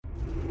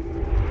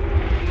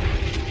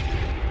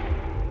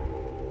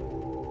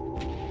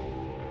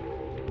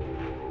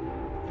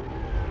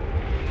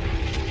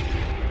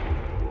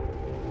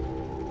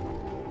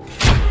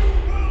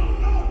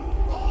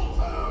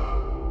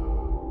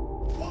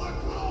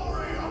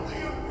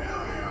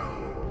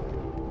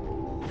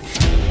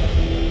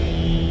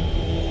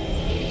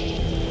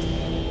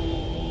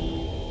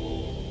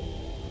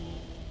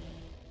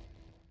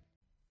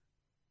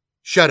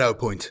Shadow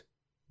Point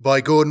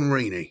by Gordon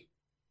Reeney.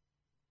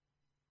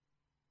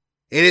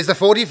 It is the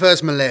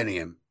 41st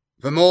millennium.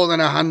 For more than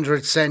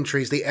 100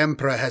 centuries the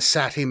Emperor has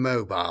sat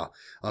immobile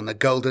on the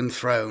golden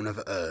throne of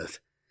Earth.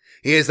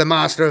 He is the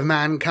master of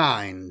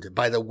mankind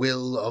by the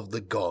will of the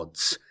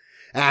gods,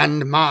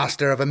 and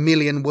master of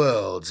 1,000,000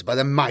 worlds by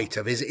the might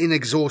of his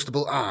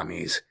inexhaustible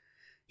armies.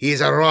 He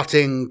is a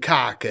rotting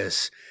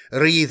carcass,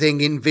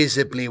 wreathing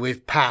invisibly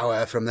with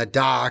power from the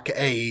dark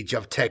age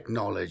of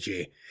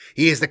technology.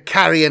 He is the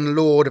carrion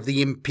lord of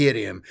the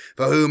Imperium,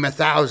 for whom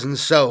 1,000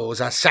 souls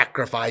are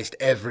sacrificed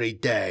every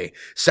day,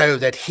 so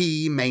that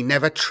he may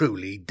never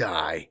truly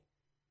die.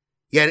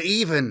 Yet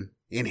even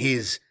in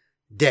his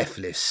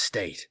deathless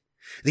state,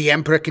 the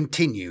Emperor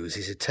continues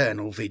his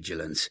eternal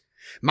vigilance.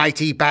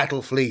 Mighty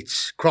battle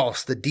fleets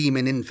cross the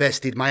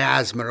demon-infested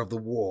miasma of the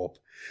warp,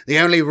 the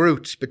only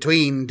route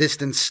between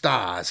distant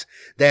stars,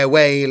 their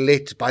way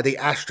lit by the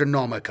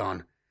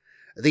Astronomicon,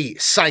 the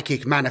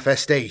psychic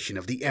manifestation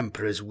of the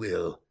Emperor's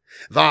will.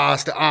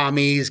 Vast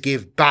armies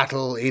give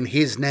battle in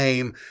his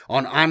name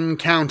on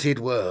uncounted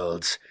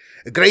worlds.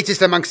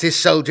 Greatest amongst his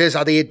soldiers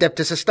are the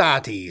Adeptus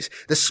Astartes,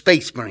 the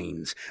Space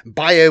Marines,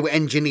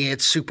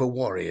 bio-engineered super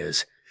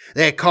warriors.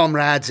 Their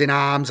comrades in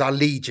arms are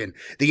Legion,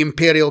 the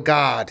Imperial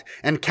Guard,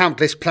 and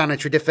countless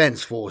planetary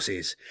defense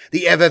forces,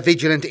 the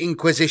ever-vigilant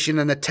Inquisition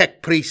and the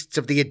tech priests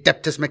of the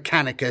Adeptus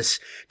Mechanicus,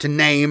 to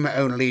name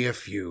only a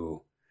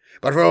few.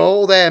 But for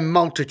all their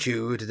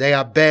multitude, they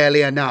are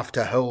barely enough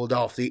to hold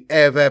off the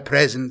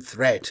ever-present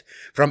threat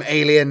from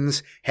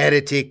aliens,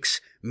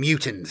 heretics,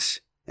 mutants,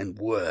 and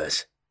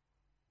worse.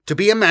 To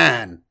be a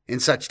man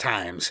in such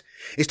times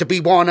is to be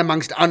one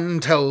amongst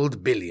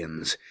untold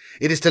billions.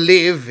 It is to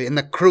live in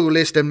the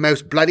cruelest and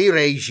most bloody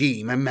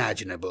regime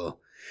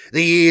imaginable.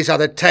 These are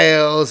the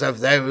tales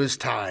of those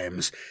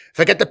times.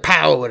 Forget the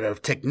power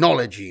of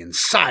technology and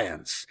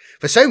science,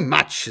 for so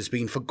much has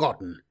been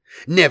forgotten,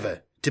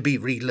 never to be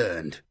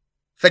relearned.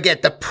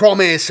 Forget the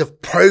promise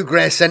of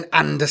progress and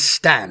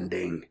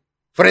understanding,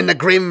 for in the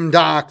grim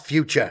dark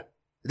future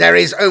there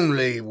is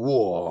only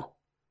war.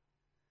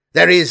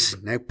 There is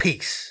no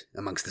peace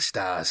amongst the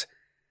stars,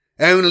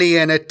 only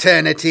an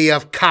eternity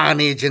of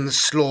carnage and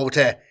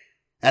slaughter,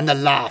 and the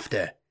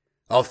laughter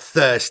of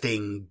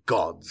thirsting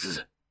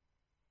gods.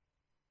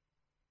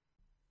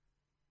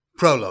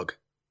 Prologue.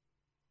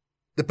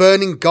 The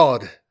burning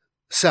god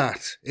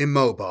sat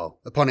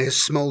immobile upon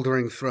his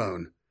smouldering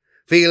throne,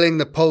 feeling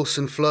the pulse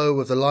and flow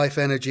of the life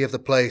energy of the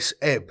place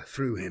ebb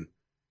through him.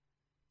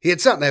 He had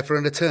sat there for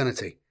an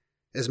eternity,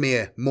 as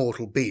mere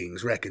mortal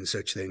beings reckon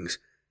such things,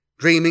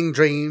 dreaming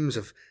dreams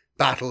of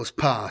battles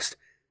past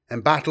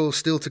and battles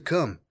still to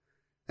come,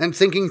 and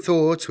thinking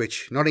thoughts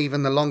which not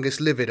even the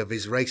longest lived of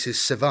his race's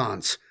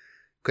savants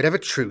could ever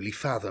truly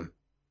fathom.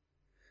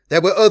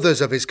 There were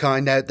others of his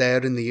kind out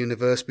there in the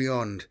universe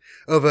beyond,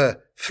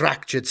 other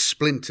fractured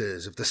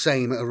splinters of the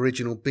same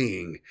original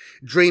being,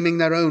 dreaming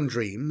their own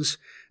dreams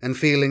and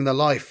feeling the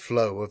life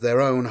flow of their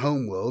own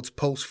homeworlds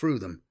pulse through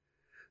them.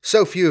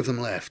 So few of them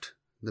left,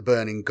 the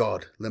burning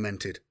god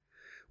lamented.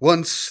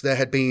 Once there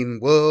had been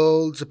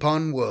worlds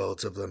upon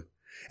worlds of them,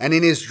 and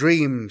in his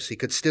dreams he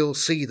could still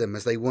see them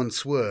as they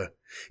once were.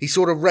 He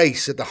saw a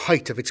race at the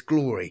height of its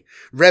glory,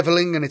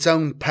 revelling in its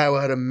own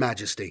power and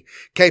majesty,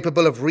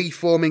 capable of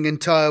reforming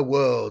entire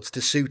worlds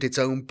to suit its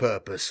own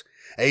purpose,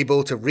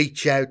 able to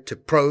reach out to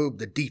probe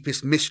the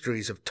deepest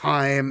mysteries of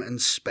time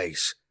and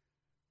space.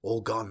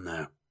 All gone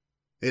now,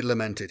 it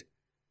lamented.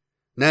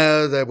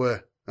 Now there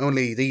were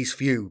only these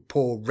few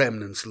poor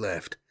remnants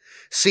left,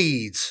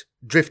 seeds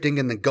drifting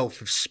in the gulf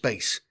of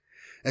space,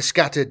 a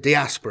scattered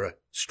diaspora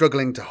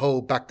struggling to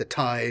hold back the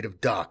tide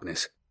of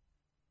darkness,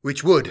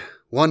 which would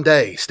one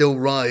day still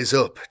rise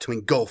up to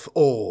engulf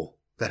all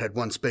that had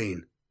once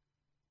been.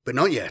 But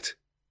not yet,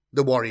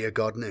 the warrior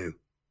god knew.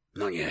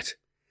 Not yet.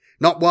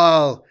 Not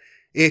while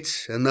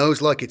it and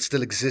those like it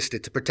still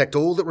existed to protect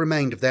all that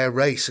remained of their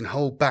race and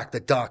hold back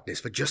the darkness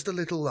for just a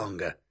little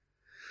longer.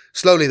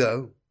 Slowly,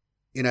 though,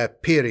 in a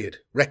period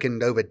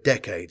reckoned over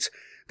decades,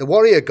 the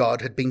warrior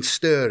god had been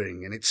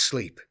stirring in its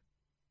sleep.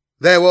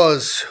 There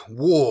was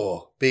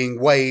war being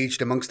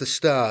waged amongst the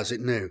stars,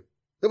 it knew.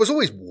 There was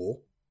always war.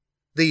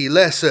 The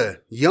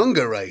lesser,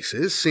 younger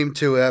races seemed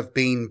to have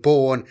been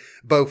born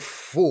both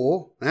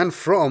for and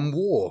from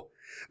war.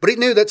 But it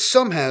knew that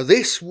somehow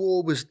this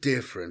war was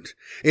different.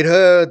 It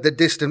heard the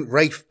distant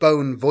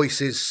wraith-bone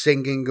voices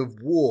singing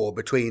of war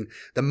between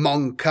the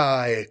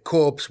Monkai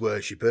corpse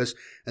worshippers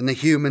and the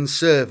human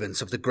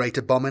servants of the great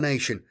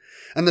abomination,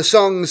 and the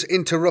songs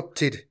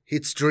interrupted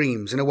its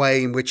dreams in a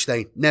way in which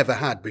they never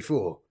had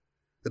before.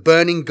 The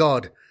burning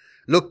god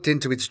looked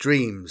into its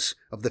dreams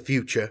of the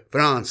future for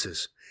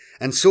answers,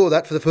 and saw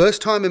that for the first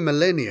time in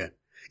millennia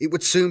it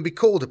would soon be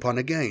called upon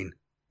again.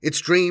 Its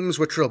dreams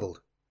were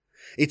troubled.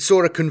 It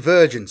saw a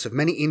convergence of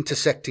many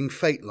intersecting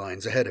fate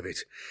lines ahead of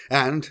it,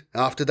 and,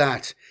 after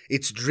that,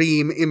 its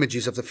dream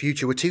images of the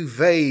future were too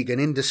vague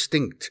and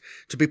indistinct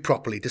to be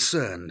properly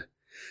discerned.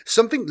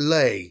 Something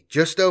lay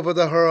just over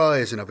the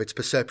horizon of its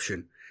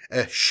perception,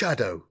 a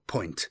shadow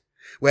point,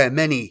 where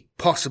many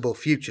possible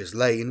futures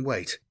lay in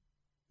wait.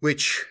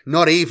 which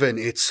not even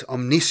its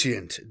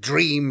omniscient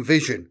dream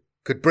vision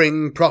could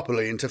bring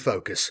properly into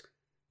focus.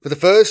 For the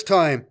first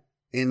time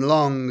in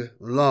long,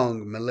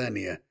 long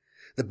millennia,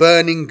 the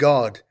burning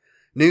god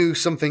knew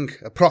something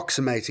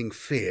approximating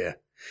fear,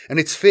 and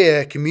its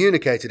fear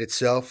communicated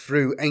itself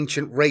through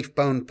ancient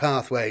wraithbone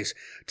pathways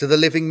to the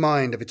living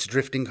mind of its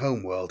drifting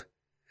homeworld.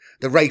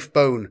 The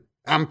wraithbone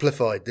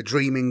amplified the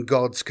dreaming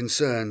god's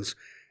concerns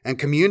and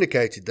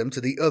communicated them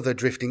to the other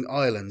drifting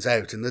islands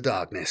out in the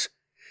darkness,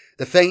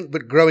 the faint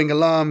but growing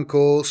alarm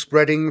call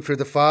spreading through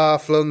the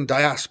far-flung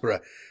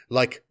diaspora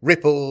like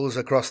ripples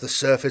across the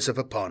surface of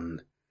a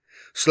pond.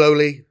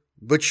 Slowly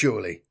but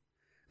surely,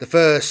 the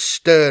first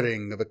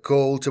stirring of a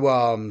call to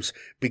arms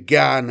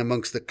began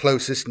amongst the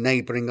closest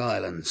neighbouring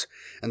islands,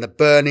 and the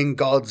burning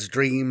god's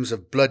dreams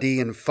of bloody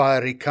and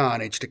fiery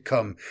carnage to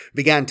come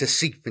began to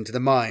seep into the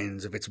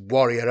minds of its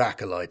warrior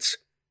acolytes.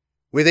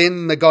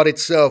 Within the god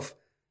itself,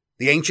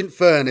 the ancient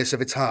furnace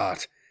of its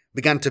heart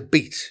began to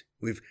beat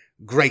with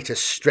greater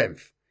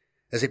strength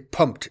as it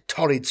pumped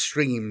torrid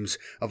streams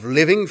of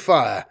living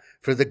fire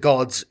through the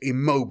god's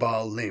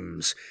immobile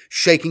limbs,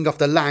 shaking off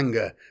the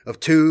languor of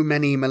too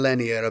many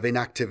millennia of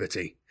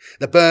inactivity.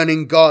 The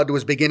burning god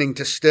was beginning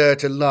to stir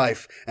to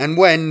life, and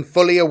when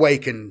fully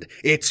awakened,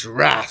 its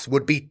wrath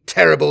would be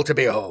terrible to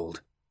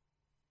behold.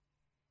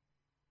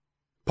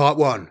 Part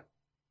 1.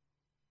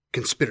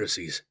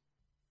 Conspiracies.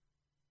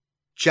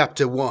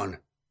 Chapter 1.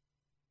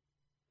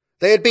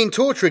 They had been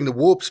torturing the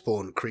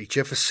warp-spawn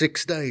creature for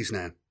 6 days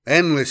now.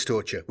 Endless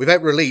torture,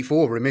 without relief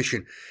or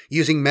remission,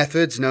 using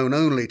methods known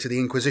only to the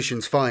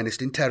Inquisition's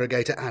finest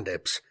interrogator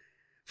adepts.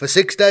 For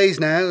 6 days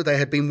now they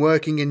had been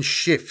working in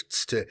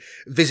shifts to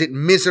visit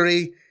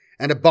misery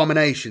and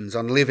abominations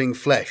on living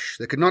flesh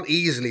that could not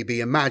easily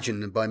be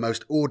imagined by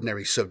most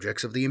ordinary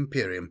subjects of the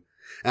Imperium.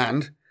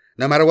 And,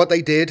 no matter what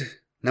they did,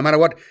 no matter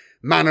what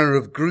manner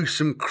of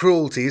gruesome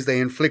cruelties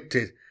they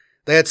inflicted,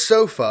 they had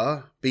so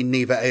far been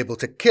neither able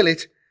to kill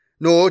it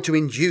nor to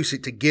induce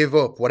it to give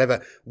up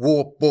whatever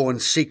warp-born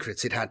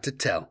secrets it had to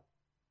tell.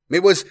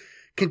 It was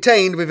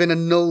contained within a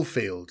null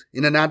field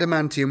in an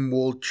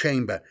adamantium-walled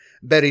chamber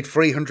buried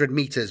 300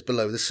 metres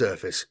below the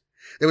surface.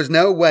 There was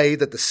no way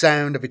that the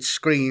sound of its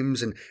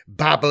screams and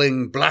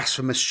babbling,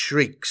 blasphemous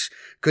shrieks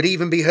could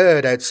even be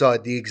heard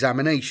outside the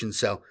examination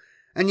cell,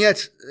 and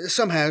yet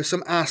somehow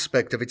some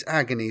aspect of its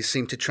agonies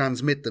seemed to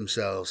transmit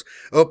themselves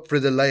up through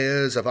the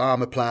layers of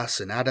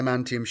armourplast and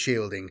adamantium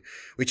shielding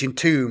which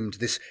entombed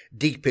this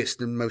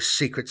deepest and most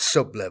secret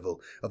sub-level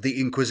of the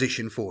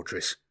Inquisition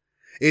fortress.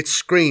 Its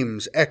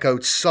screams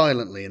echoed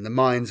silently in the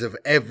minds of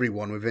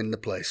everyone within the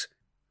place,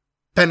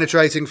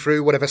 penetrating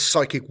through whatever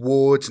psychic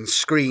wards and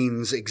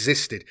screens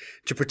existed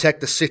to protect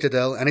the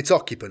citadel and its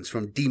occupants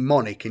from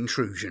demonic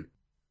intrusion.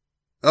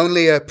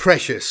 Only a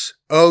precious,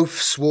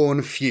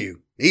 oath-sworn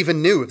few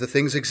even knew of the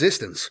thing's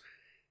existence,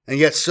 and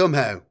yet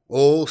somehow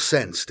all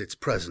sensed its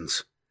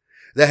presence.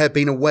 There had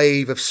been a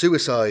wave of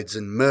suicides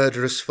and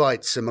murderous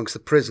fights amongst the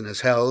prisoners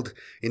held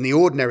in the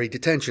ordinary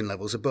detention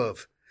levels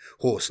above.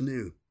 Horse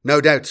knew, no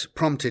doubt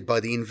prompted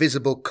by the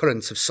invisible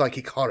currents of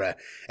psychic horror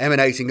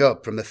emanating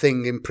up from the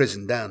thing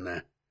imprisoned down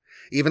there.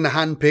 Even the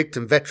hand-picked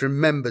and veteran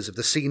members of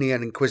the senior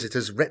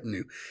Inquisitor's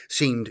retinue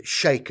seemed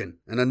shaken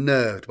and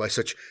unnerved by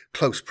such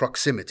close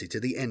proximity to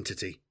the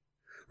entity.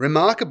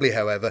 Remarkably,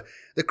 however,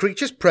 the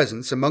creature's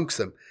presence amongst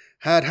them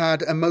had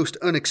had a most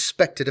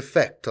unexpected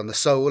effect on the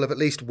soul of at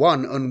least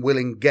one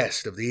unwilling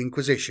guest of the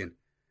Inquisition.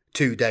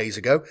 2 days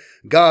ago,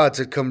 guards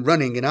had come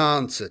running in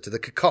answer to the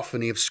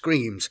cacophony of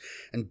screams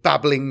and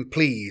babbling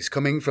pleas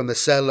coming from the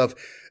cell of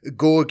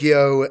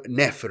Gorgio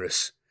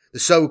Nephorus, the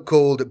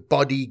so-called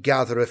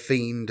body-gatherer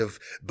fiend of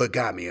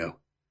Bergamio,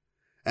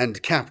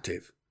 and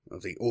captive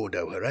of the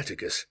Ordo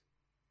Hereticus.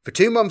 For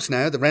 2 months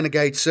now, the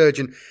renegade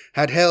surgeon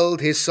had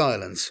held his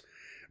silence,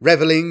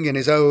 revelling in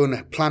his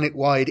own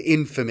planet-wide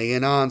infamy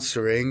and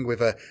answering with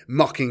a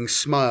mocking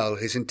smile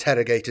his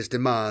interrogator's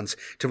demands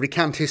to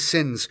recant his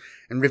sins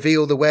and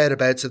reveal the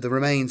whereabouts of the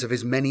remains of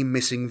his many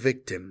missing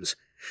victims.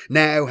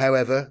 Now,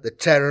 however, the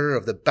terror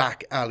of the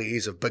back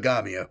alleys of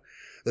Bergamio,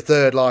 the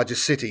 3rd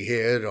largest city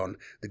here on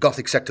the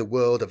Gothic sector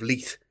world of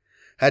Leith,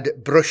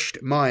 had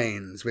brushed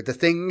minds with the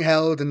thing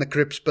held in the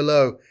crypts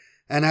below,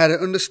 and had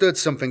understood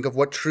something of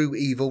what true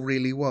evil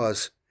really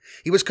was.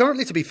 He was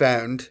currently to be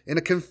found in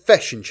a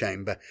confession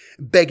chamber,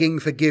 begging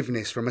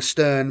forgiveness from a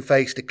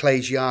stern-faced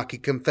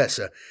ecclesiarchy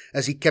confessor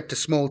as he kept a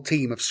small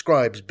team of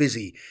scribes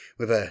busy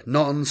with a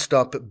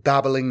non-stop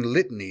babbling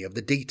litany of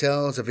the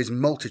details of his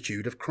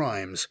multitude of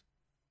crimes.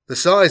 The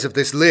size of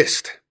this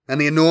list, and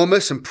the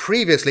enormous and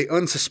previously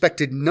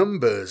unsuspected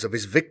numbers of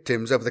his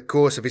victims over the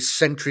course of his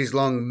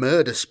centuries-long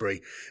murder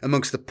spree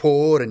amongst the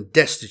poor and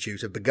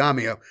destitute of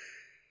Bergamio,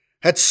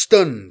 had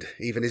stunned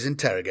even his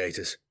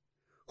interrogators.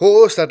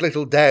 Horst had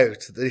little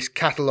doubt that this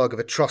catalogue of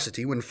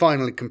atrocity, when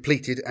finally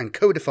completed and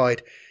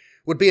codified,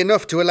 would be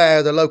enough to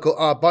allow the local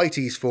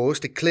Arbites force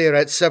to clear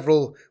out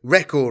several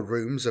record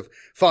rooms of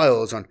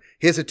files on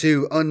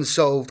hitherto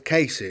unsolved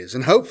cases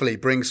and hopefully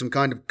bring some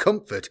kind of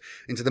comfort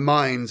into the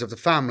minds of the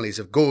families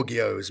of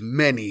Gorgio's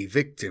many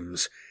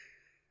victims.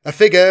 A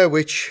figure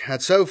which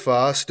had so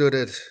far stood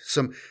at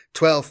some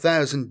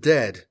 12,000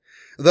 dead,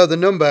 though the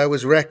number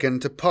was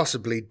reckoned to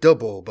possibly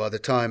double by the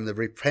time the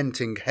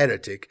repenting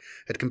heretic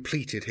had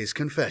completed his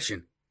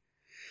confession.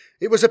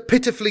 It was a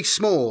pitifully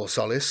small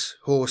solace,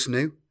 Horse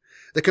knew.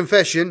 The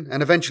confession,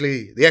 and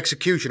eventually the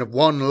execution of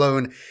one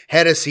lone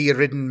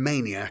heresy-ridden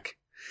maniac.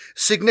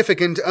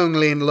 Significant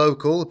only in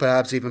local,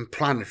 perhaps even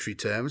planetary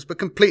terms, but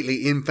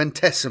completely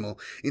infinitesimal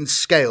in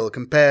scale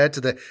compared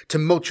to the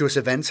tumultuous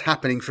events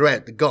happening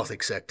throughout the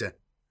Gothic sector.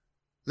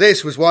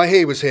 This was why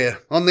he was here,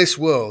 on this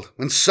world,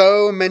 when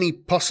so many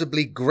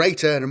possibly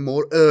greater and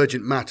more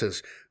urgent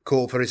matters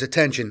called for his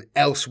attention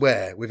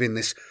elsewhere within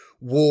this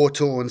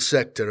war-torn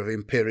sector of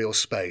Imperial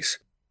space.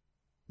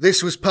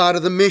 This was part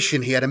of the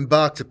mission he had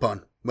embarked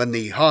upon when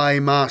the High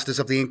Masters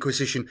of the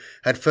Inquisition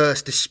had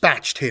first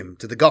dispatched him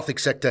to the Gothic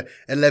sector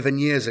 11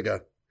 years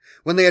ago,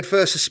 when they had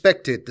first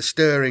suspected the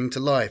stirring to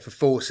life of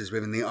forces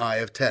within the Eye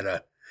of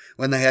Terror,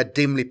 when they had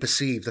dimly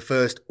perceived the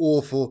first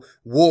awful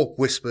warp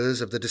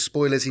whispers of the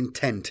despoiler's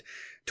intent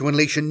to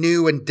unleash a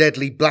new and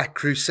deadly black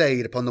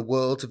crusade upon the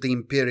worlds of the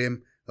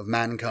Imperium of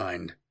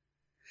mankind.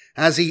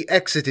 As he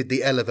exited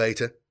the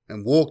elevator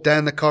and walked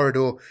down the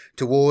corridor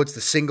towards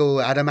the single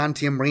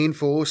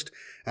adamantium-reinforced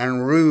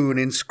and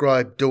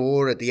rune-inscribed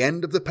door at the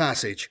end of the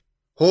passage,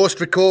 Horst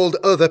recalled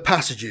other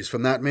passages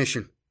from that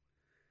mission,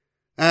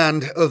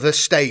 and other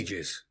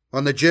stages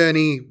on the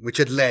journey which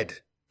had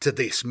led to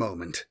this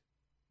moment.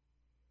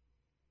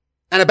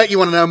 And I bet you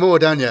want to know more,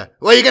 don't you?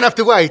 Well, you're going to have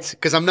to wait,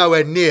 because I'm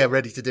nowhere near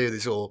ready to do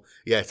this all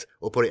yet,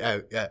 or put it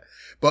out yet.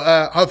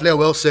 But hopefully I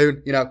will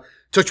soon,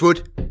 touch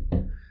wood.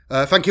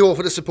 Thank you all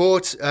for the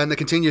support and the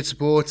continued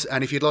support.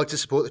 And if you'd like to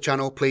support the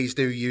channel, please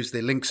do use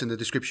the links in the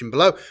description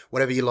below,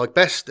 whatever you like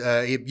best.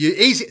 The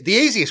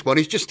easiest one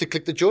is just to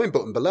click the join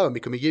button below and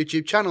become a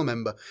YouTube channel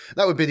member.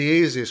 That would be the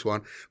easiest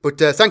one. But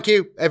thank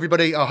you,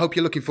 everybody. I hope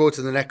you're looking forward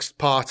to the next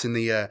part in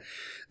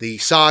the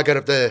saga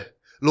of the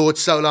Lord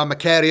Solar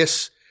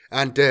Macarius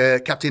and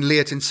Captain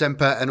Leotin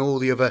Semper and all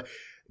the other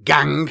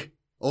gang,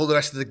 all the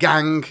rest of the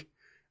gang.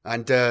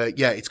 And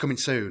it's coming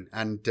soon.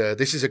 And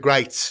this is a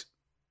great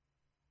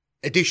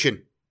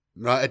edition.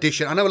 I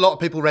know a lot of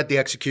people read the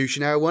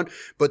Execution Hour one,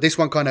 but this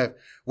one kind of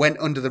went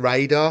under the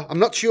radar. I'm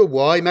not sure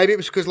why. Maybe it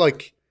was because, I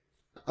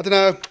don't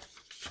know. I'm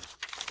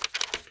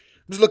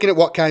just looking at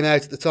what came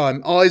out at the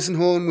time.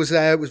 Eisenhorn was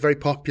out, was very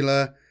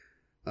popular.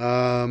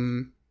 I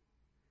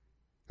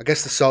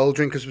guess the Soul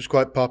Drinkers was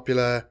quite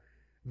popular.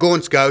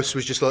 Gaunt's Ghost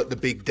was just the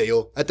big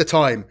deal at the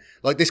time.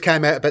 This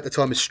came out about the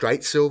time of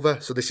Straight Silver,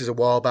 so this is a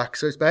while back.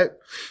 So it's about,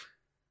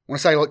 I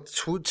want to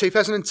say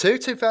 2002,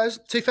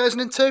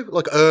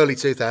 2002, early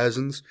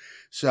 2000s.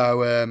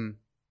 So,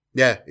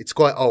 it's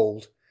quite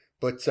old,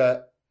 but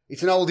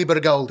it's an oldie but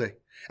a goldie.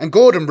 And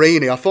Gordon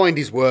Reaney, I find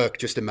his work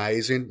just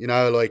amazing.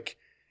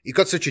 He's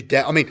got such a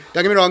depth. I mean,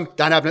 don't get me wrong,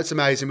 Dan Abnett's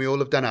amazing. We all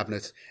love Dan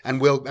Abnett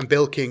and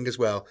Bill King as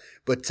well.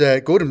 But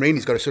Gordon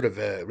Reaney's got a sort of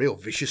real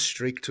vicious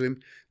streak to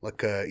him.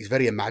 He's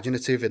very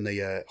imaginative in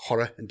the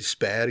horror and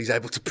despair he's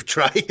able to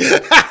portray.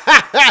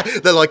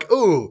 They're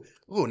ooh,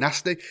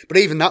 nasty. But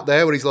even that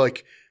there, where he's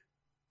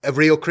a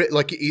real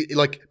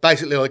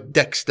basically like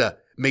Dexter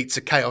meets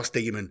a chaos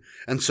demon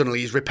and suddenly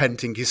he's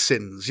repenting his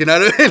sins. You know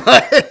what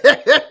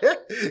I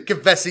mean?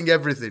 Confessing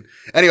everything.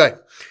 Anyway,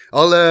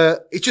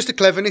 it's just a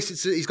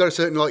cleverness. He's got a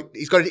certain,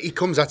 he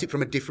comes at it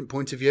from a different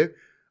point of view,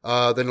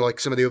 than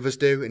some of the others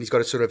do. And he's got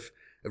a sort of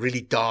a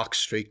really dark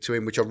streak to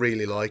him, which I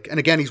really like. And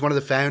again, he's one of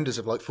the founders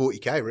of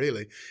 40k,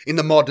 really, in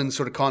the modern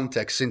sort of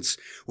context, since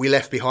we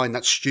left behind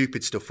that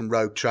stupid stuff from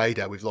Rogue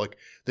Trader with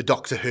the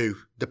Doctor Who,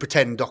 the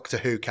pretend Doctor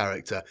Who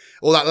character,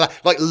 all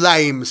that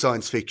lame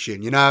science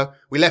fiction,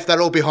 we left that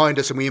all behind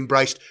us and we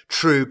embraced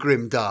true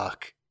grim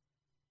dark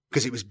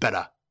because it was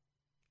better.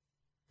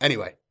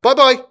 Anyway, bye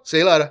bye. See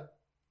you later.